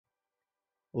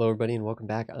Hello everybody and welcome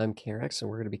back. I'm Karex and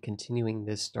we're going to be continuing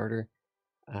this starter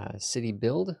city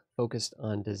build focused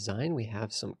on design. We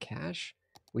have some cash.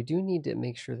 We do need to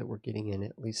make sure that we're getting in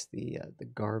at least the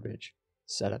garbage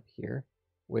setup here,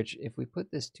 which if we put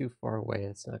this too far away,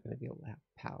 it's not going to be able to have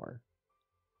power.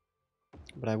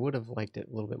 But I would have liked it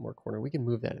a little bit more corner. We can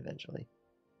move that eventually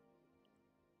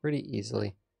pretty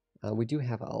easily. We do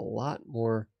have a lot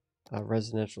more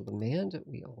residential demand.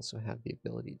 We also have the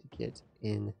ability to get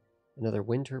in another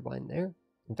wind turbine there.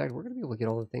 In fact, we're going to be able to get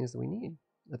all the things that we need.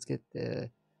 Let's get the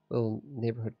little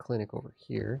neighborhood clinic over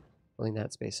here, filling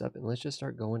that space up, and let's just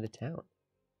start going to town.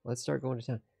 Let's start going to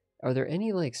town. Are there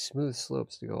any like smooth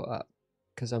slopes to go up?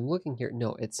 Because I'm looking here.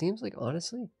 No, it seems like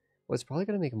honestly, what's probably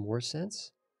going to make more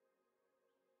sense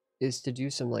is to do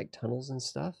some like tunnels and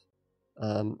stuff.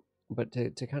 But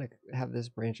to kind of have this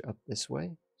branch up this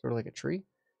way, sort of like a tree,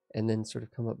 and then sort of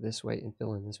come up this way and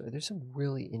fill in this way. There's some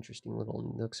really interesting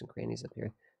little nooks and crannies up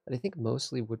here that I think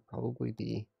mostly would probably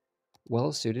be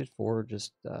well suited for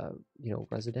just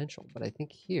residential. But I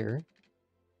think here,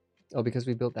 oh, because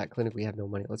we built that clinic, we have no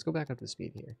money. Let's go back up to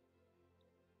speed here.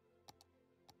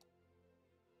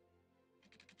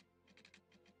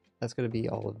 That's going to be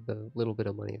all of the little bit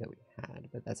of money that we had,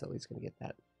 but that's at least going to get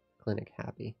that clinic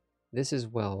happy. This is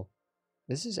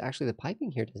this is actually, the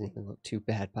piping here doesn't even look too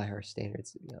bad by our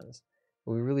standards, to be honest.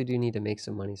 But we really do need to make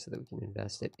some money so that we can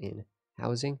invest it in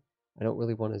housing. I don't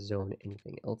really want to zone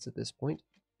anything else at this point.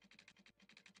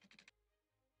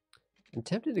 I'm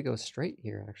tempted to go straight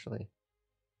here, actually.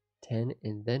 10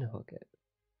 and then hook it.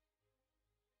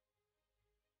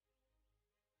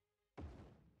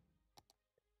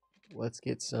 Let's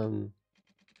get some...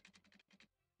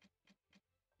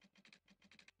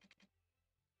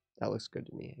 That looks good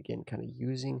to me. Again, kind of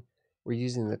we're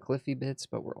using the cliffy bits,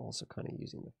 but we're also kind of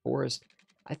using the forest.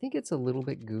 I think it's a little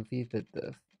bit goofy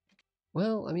that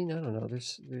well, I mean, I don't know.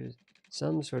 There's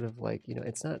some sort of like,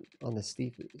 it's not on the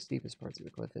steepest parts of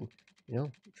the cliff, and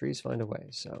trees find a way.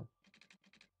 So,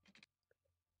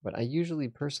 but I usually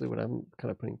personally, when I'm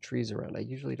kind of putting trees around, I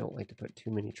usually don't like to put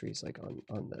too many trees like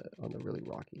on the really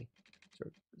rocky sort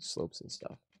of slopes and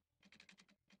stuff.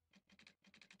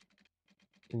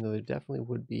 Even though there definitely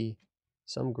would be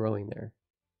some growing there.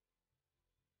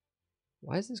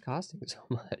 Why is this costing so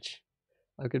much?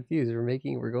 I'm confused.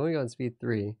 We're going on speed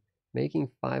 3, making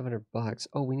 500 bucks.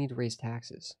 Oh, we need to raise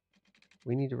taxes.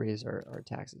 We need to raise our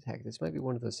taxes. Heck, this might be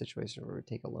one of those situations where we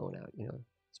take a loan out,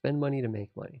 Spend money to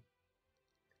make money.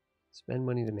 Spend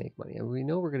money to make money. And we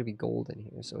know we're going to be golden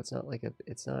here, so it's not like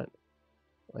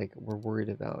we're worried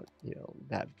about,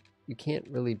 that you can't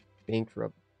really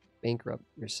bankrupt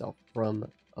yourself from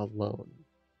a loan.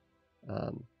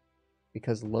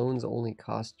 Because loans only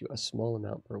cost you a small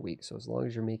amount per week. So as long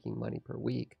as you're making money per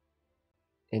week,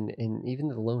 and even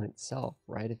the loan itself,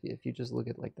 right? If you just look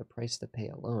at like the price to pay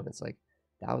a loan, it's like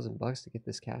 $1,000 to get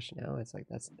this cash now. It's like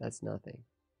that's nothing.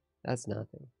 That's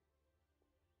nothing.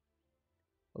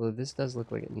 Although this does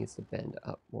look like it needs to bend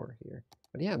up more here.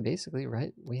 But yeah, basically,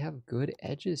 right? We have good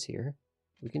edges here.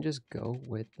 We can just go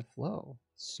with the flow.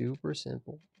 Super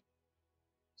simple.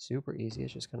 Super easy.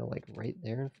 It's just kind of like right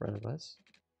there in front of us.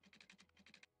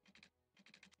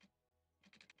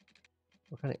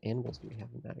 What kind of animals do we have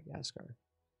in Madagascar?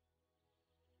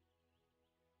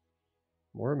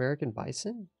 More American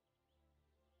bison?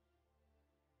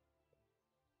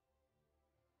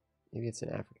 Maybe it's an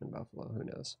African buffalo. Who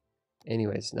knows?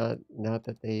 Anyways, not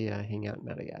that they hang out in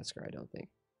Madagascar, I don't think.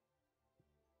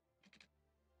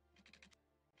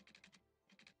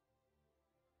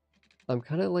 I'm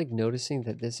kind of like noticing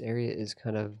that this area is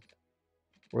kind of...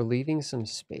 We're leaving some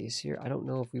space here. I don't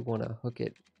know if we want to hook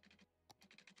it.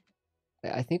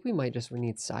 I think we might just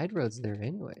need side roads there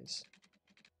anyways.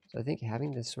 So I think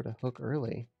having this sort of hook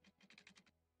early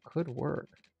could work.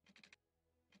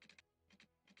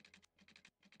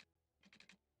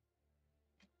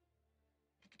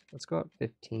 Let's go up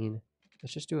 15.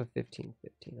 Let's just do a 15-15.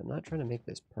 I'm not trying to make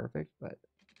this perfect, but...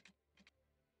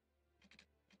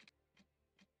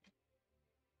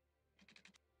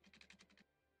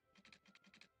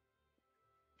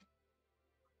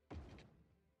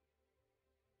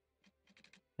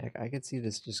 Heck, I could see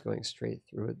this just going straight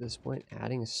through at this point,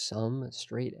 adding some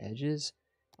straight edges.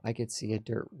 I could see a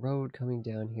dirt road coming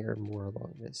down here more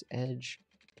along this edge,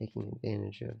 taking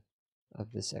advantage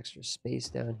of this extra space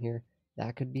down here.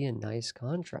 That could be a nice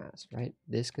contrast, right?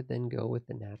 This could then go with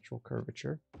the natural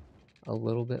curvature a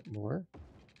little bit more,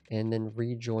 and then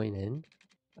rejoin in,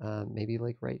 maybe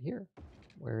like right here,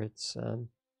 where it's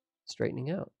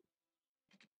straightening out.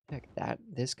 Heck,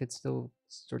 this could still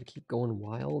sort of keep going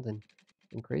wild and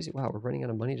crazy. Wow, we're running out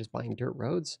of money just buying dirt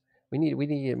roads. We need to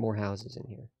get more houses in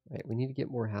here. right? We need to get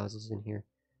more houses in here.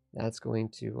 That's going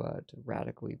to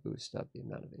radically boost up the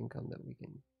amount of income that we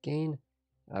can gain.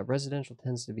 Residential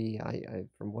tends to be,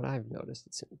 from what I've noticed,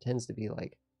 it tends to be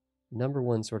like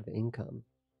 #1 sort of income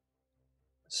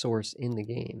source in the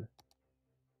game.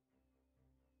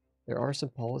 There are some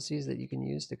policies that you can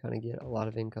use to kind of get a lot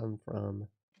of income from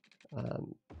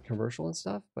commercial and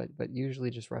stuff, but usually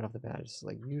just right off the bat, it's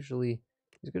like usually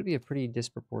there's going to be a pretty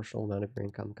disproportional amount of your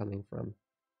income coming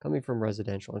from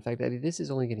residential. In fact, I mean, this is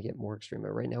only going to get more extreme.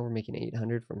 Right now, we're making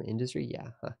 800 from industry. Yeah,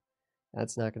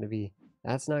 that's not going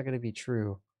to be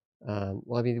true.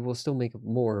 Well, I mean, we'll still make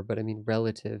more, but I mean,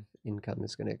 relative income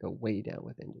is going to go way down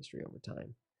with industry over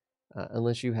time,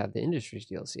 unless you have the industry's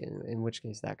DLC, in which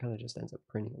case that kind of just ends up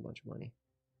printing a bunch of money.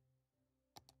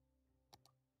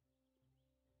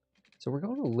 So we're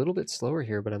going a little bit slower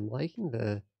here, but I'm liking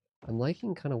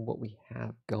kind of what we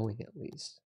have going at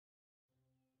least.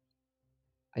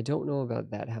 I don't know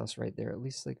about that house right there. At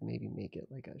least like maybe make it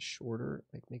like a shorter,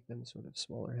 like make them sort of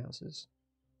smaller houses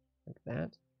like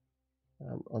that.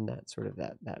 On that sort of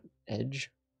that edge.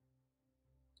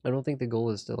 I don't think the goal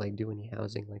is to like do any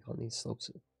housing like on these slopes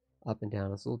up and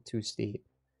down. It's a little too steep.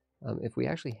 If we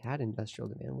actually had industrial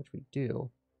demand, which we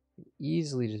do, we could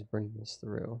easily just bring this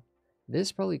through.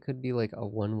 This probably could be like a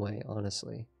one-way,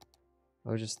 honestly.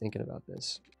 I was just thinking about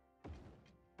this.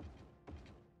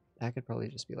 That could probably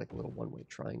just be like a little one-way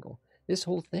triangle. This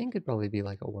whole thing could probably be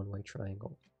like a one-way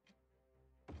triangle.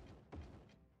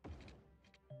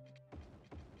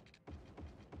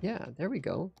 Yeah, there we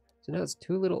go. So now it's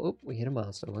two little, oh, we hit a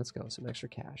milestone. Let's go, some extra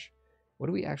cash. What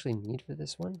do we actually need for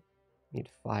this one? We need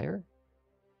fire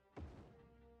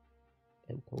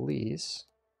and police,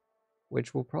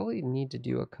 which we'll probably need to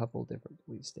do a couple different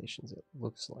police stations, it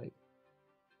looks like.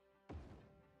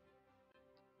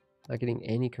 Not getting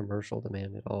any commercial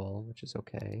demand at all, which is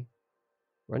okay.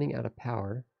 Running out of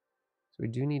power, so we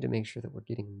do need to make sure that we're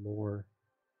getting more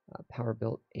power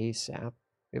built ASAP.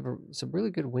 We have some really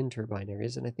good wind turbine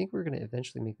areas, and I think we're going to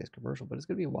eventually make this commercial, but it's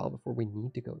going to be a while before we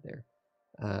need to go there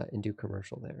and do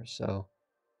commercial there. So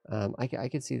I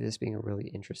could see this being a really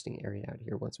interesting area out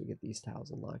here once we get these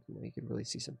tiles unlocked. You know, you could really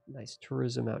see some nice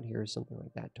tourism out here or something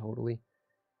like that, totally.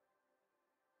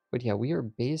 But yeah, we are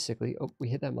basically, oh, we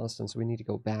hit that milestone, so we need to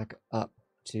go back up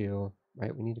to,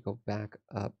 right, we need to go back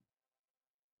up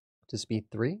to speed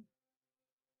 3.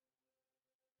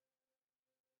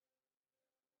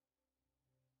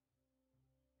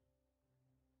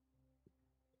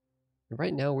 And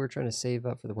right now we're trying to save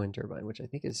up for the wind turbine, which I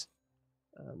think is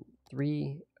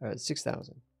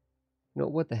 6,000. No,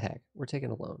 what the heck? We're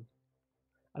taking a loan.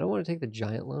 I don't want to take the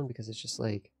giant loan because it's just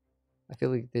like, I feel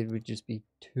like they would just be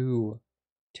too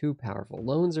powerful.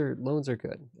 Loans are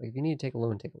good. Like if you need to take a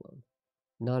loan, take a loan.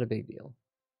 Not a big deal.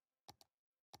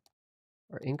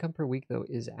 Our income per week though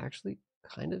is actually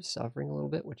kind of suffering a little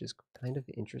bit, which is kind of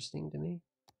interesting to me.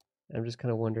 I'm just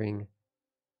kind of wondering,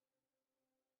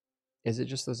 is it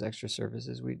just those extra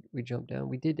services we jumped down?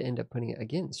 We did end up putting it,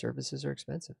 again, services are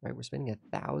expensive, right? We're spending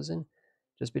 1,000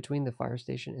 just between the fire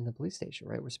station and the police station,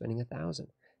 right? We're spending 1,000.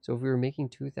 So if we were making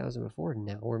 2,000 before,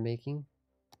 now we're making,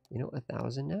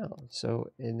 1,000 now.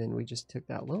 So, and then we just took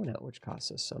that loan out, which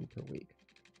costs us some per week.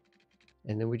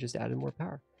 And then we just added more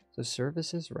power. So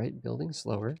services, right? Building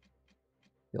slower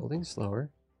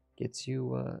gets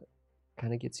you,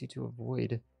 kind of gets you to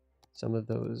avoid some of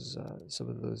those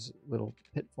little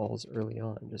pitfalls early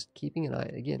on. Just keeping an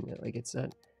eye, again, like it's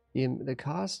not the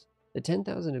cost. The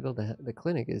 10,000 to build the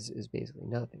clinic is basically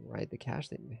nothing, right? The cash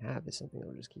that you have is something that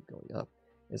will just keep going up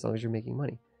as long as you're making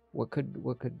money. What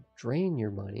could drain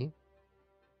your money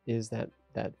is that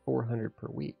 400 per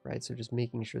week, right? So just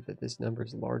making sure that this number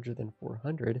is larger than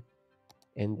 400,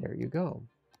 and there you go.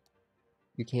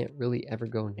 You can't really ever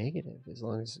go negative as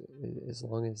long as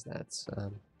that's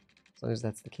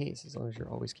the case, as long as you're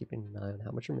always keeping an eye on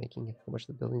how much you're making and how much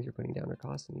the buildings you're putting down are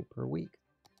costing you per week.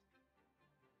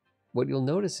 What you'll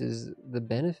notice is the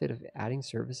benefit of adding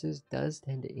services does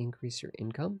tend to increase your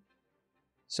income.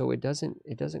 So it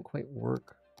doesn't quite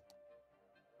work.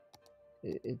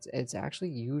 It's actually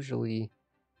usually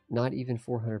not even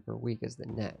 400 per week as the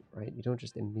net, right? You don't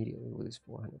just immediately lose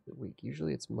 400 per week.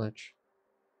 Usually it's much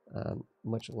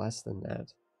less than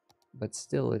that. But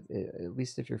still, at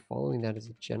least if you're following that as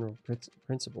a general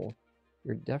principle,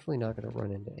 you're definitely not going to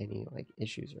run into any like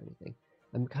issues or anything.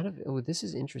 I'm kind of, oh, this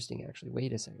is interesting actually.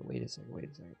 Wait a second.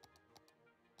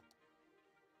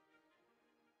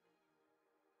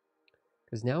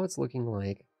 Because now it's looking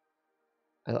like,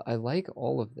 I like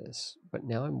all of this, but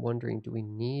now I'm wondering, do we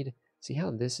need, see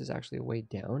how this is actually a way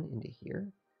down into here,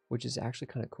 which is actually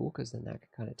kind of cool because then that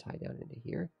could kind of tie down into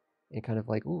here and kind of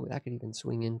like, ooh, that could even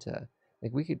swing into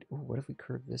Like we could, ooh, what if we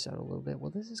curve this out a little bit? Well,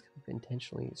 this is kind of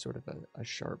intentionally sort of a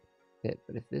sharp bit,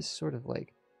 but if this sort of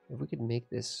like, if we could make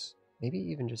this, maybe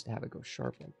even just have it go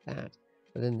sharp like that,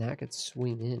 but then that could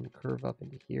swing in, curve up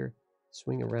into here,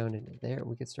 swing around into there, and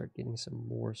we could start getting some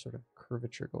more sort of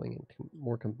curvature going and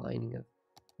more combining of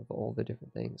all the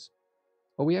different things.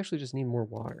 Oh, we actually just need more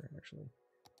water, actually.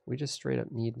 We just straight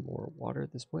up need more water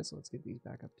at this point, so let's get these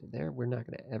back up to there. We're not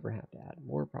going to ever have to add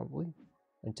more, probably,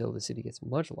 until the city gets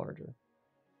much larger.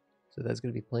 So that's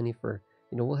going to be plenty for,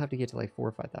 you know, we'll have to get to like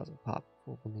 4,000 or 5,000 pop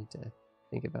before we'll need to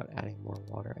think about adding more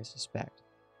water, I suspect.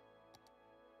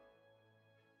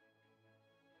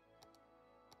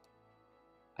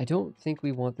 I don't think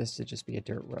we want this to just be a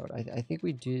dirt road. I think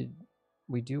we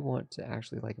do want to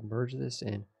actually like merge this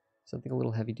in something a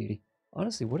little heavy duty.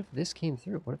 Honestly, what if this came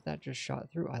through? What if that just shot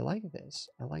through? I like this.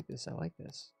 I like this. I like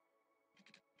this.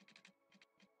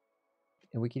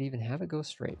 And we could even have it go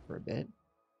straight for a bit.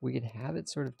 We could have it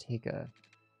sort of take a,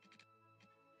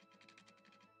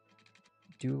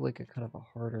 do like a kind of a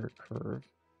harder curve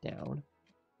down.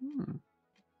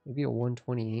 Maybe a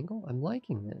 120 angle? I'm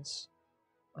liking this.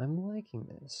 I'm liking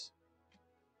this.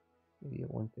 Maybe a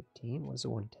 115? What does a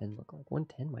 110 look like?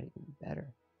 110 might even be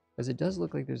better. Because it does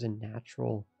look like there's a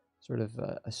natural sort of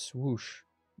a swoosh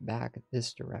back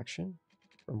this direction,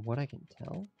 from what I can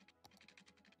tell.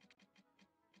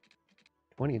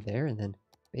 20 there, and then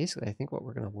basically I think what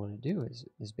we're going to want to do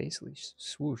is basically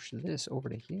swoosh this over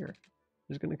to here.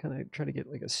 We're just going to kind of try to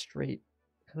get like a straight,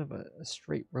 kind of a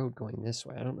straight road going this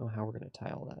way. I don't know how we're going to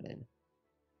tie all that in.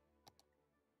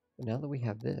 But now that we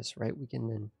have this, right, we can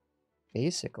then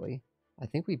basically, I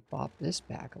think we bop this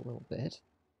back a little bit.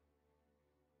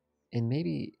 And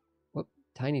maybe, whoop,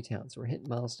 tiny towns. We're hitting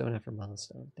milestone after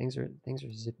milestone. Things are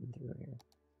zipping through here.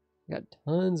 We got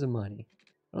tons of money.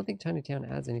 I don't think tiny town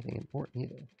adds anything important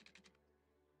either.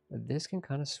 But this can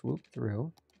kind of swoop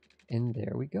through, and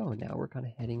there we go. Now we're kind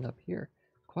of heading up here.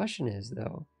 Question is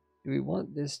though, do we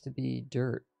want this to be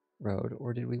dirt road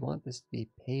or did we want this to be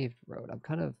paved road? I'm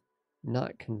kind of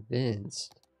not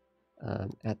convinced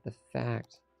at the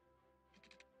fact,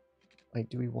 like,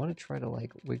 do we want to try to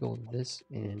like wiggle this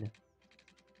in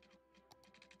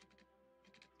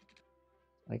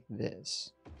like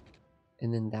this?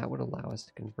 And then that would allow us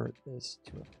to convert this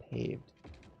to a paved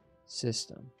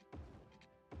system,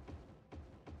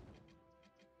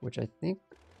 which I think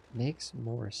makes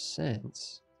more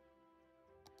sense.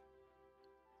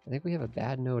 I think we have a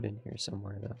bad node in here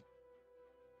somewhere though.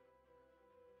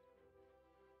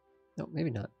 No, maybe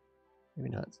not. Maybe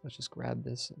not. So let's just grab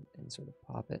this and sort of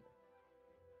pop it.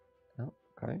 Oh,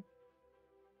 okay.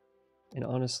 And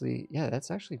honestly, yeah, that's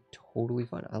actually totally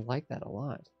fine. I like that a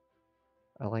lot.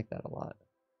 I like that a lot.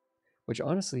 Which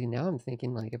honestly, now I'm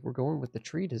thinking like if we're going with the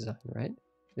tree design, right?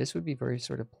 This would be very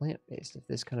sort of plant-based. If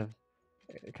this kind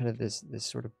of this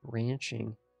sort of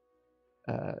branching,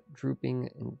 drooping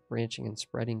and branching and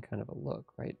spreading kind of a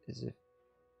look, right? As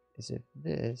if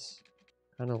this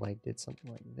kind of like did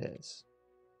something like this.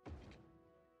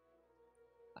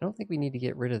 I don't think we need to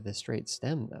get rid of the straight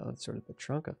stem though. It's sort of the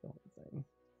trunk of the whole thing.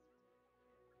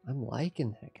 I'm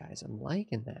liking that, guys. I'm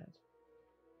liking that.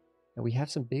 And we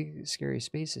have some big, scary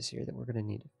spaces here that we're going to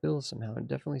need to fill somehow. It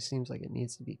definitely seems like it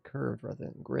needs to be curved rather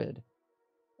than grid.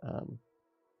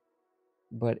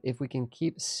 But if we can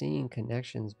keep seeing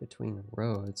connections between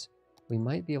roads, we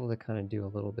might be able to kind of do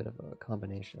a little bit of a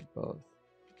combination of both.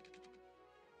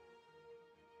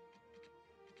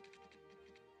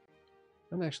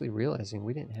 I'm actually realizing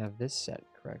we didn't have this set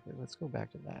correctly. Let's go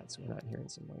back to that so we're not hearing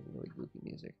some like really goofy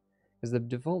music. Because the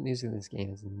default music in this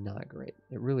game is not great.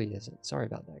 It really isn't. Sorry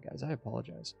about that, guys. I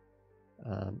apologize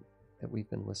that we've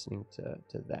been listening to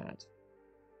that.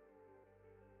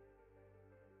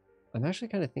 I'm actually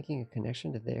kind of thinking a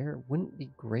connection to there wouldn't be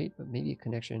great, but maybe a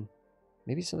connection,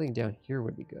 maybe something down here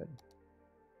would be good.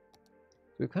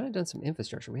 So we've kind of done some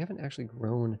infrastructure. We haven't actually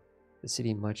grown the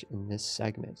city much in this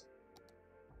segment.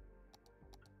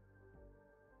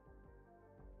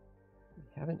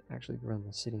 We haven't actually grown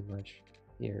the city much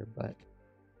here, but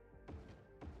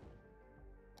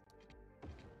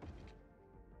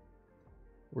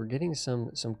we're getting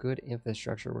some good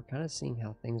infrastructure. We're kind of seeing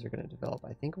how things are going to develop.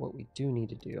 I think what we do need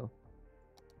to do,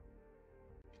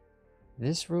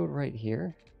 this road right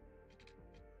here,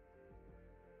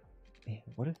 man,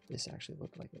 what if this actually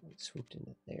looked like it like swooped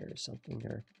into there or something,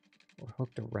 or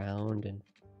hooked around,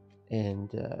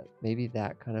 and maybe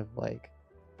that kind of like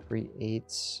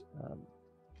creates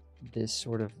this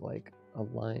sort of like a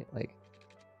line, like,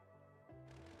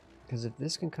 because if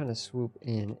this can kind of swoop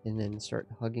in and then start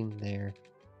hugging there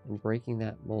and breaking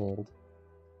that mold,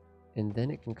 and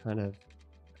then it can kind of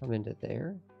come into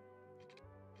there.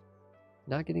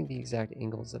 Not getting the exact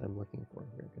angles that I'm looking for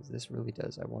here, because this really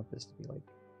does, I want this to be like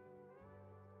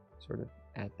sort of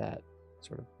at that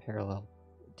sort of parallel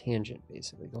tangent,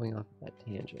 basically, going off of that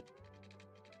tangent.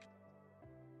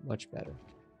 Much better,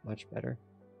 much better.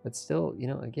 But still, you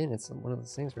know, again, it's one of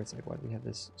those things where it's like, why do we have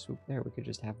this swoop there? We could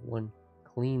just have one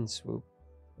clean swoop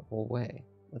the whole way.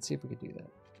 Let's see if we could do that.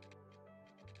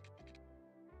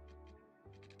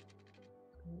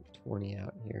 20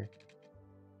 out here.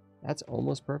 That's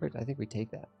almost perfect. I think we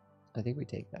take that. I think we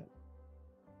take that.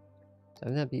 So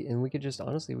that'd be, and we could just,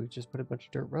 honestly, we could just put a bunch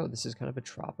of dirt road. This is kind of a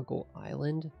tropical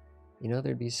island. You know,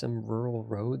 there'd be some rural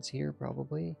roads here,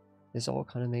 probably. This all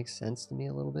kind of makes sense to me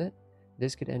a little bit.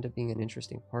 This could end up being an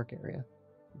interesting park area.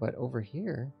 But over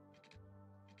here,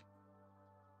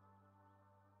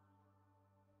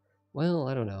 well,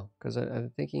 I don't know, because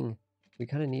I'm thinking we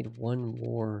kind of need one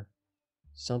more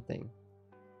something.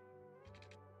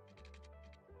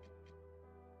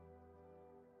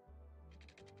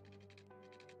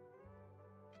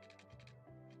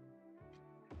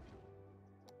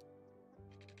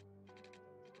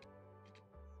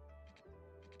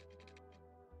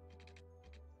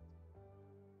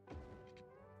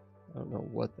 I don't know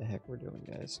what the heck we're doing,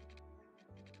 guys.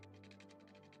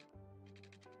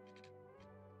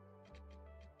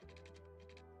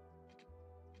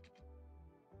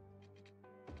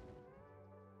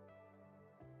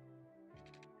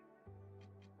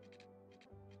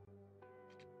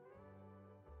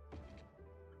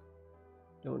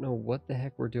 Don't know what the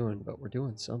heck we're doing, but we're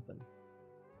doing something.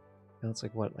 Now it's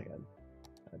like what, like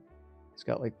it's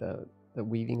got like the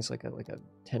weavings like a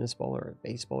tennis ball or a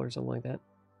baseball or something like that.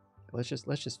 Let's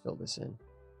just fill this in.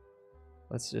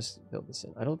 Let's just fill this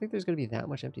in. I don't think there's going to be that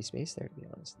much empty space there, to be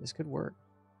honest. This could work.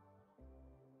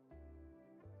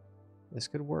 This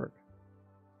could work.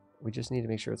 We just need to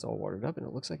make sure it's all watered up, and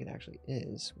it looks like it actually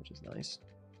is, which is nice.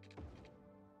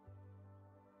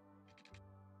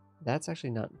 That's actually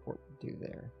not important to do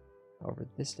there. However,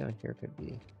 this down here could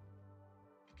be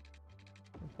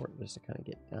important just to kind of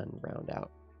get done, round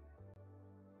out.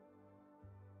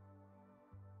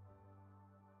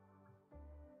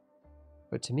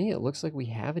 But to me, it looks like we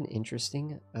have an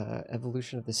interesting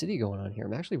evolution of the city going on here.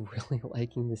 I'm actually really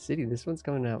liking the city. This one's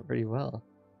coming out pretty well.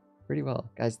 Pretty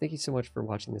well. Guys, thank you so much for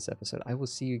watching this episode. I will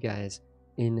see you guys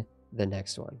in the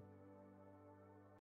next one.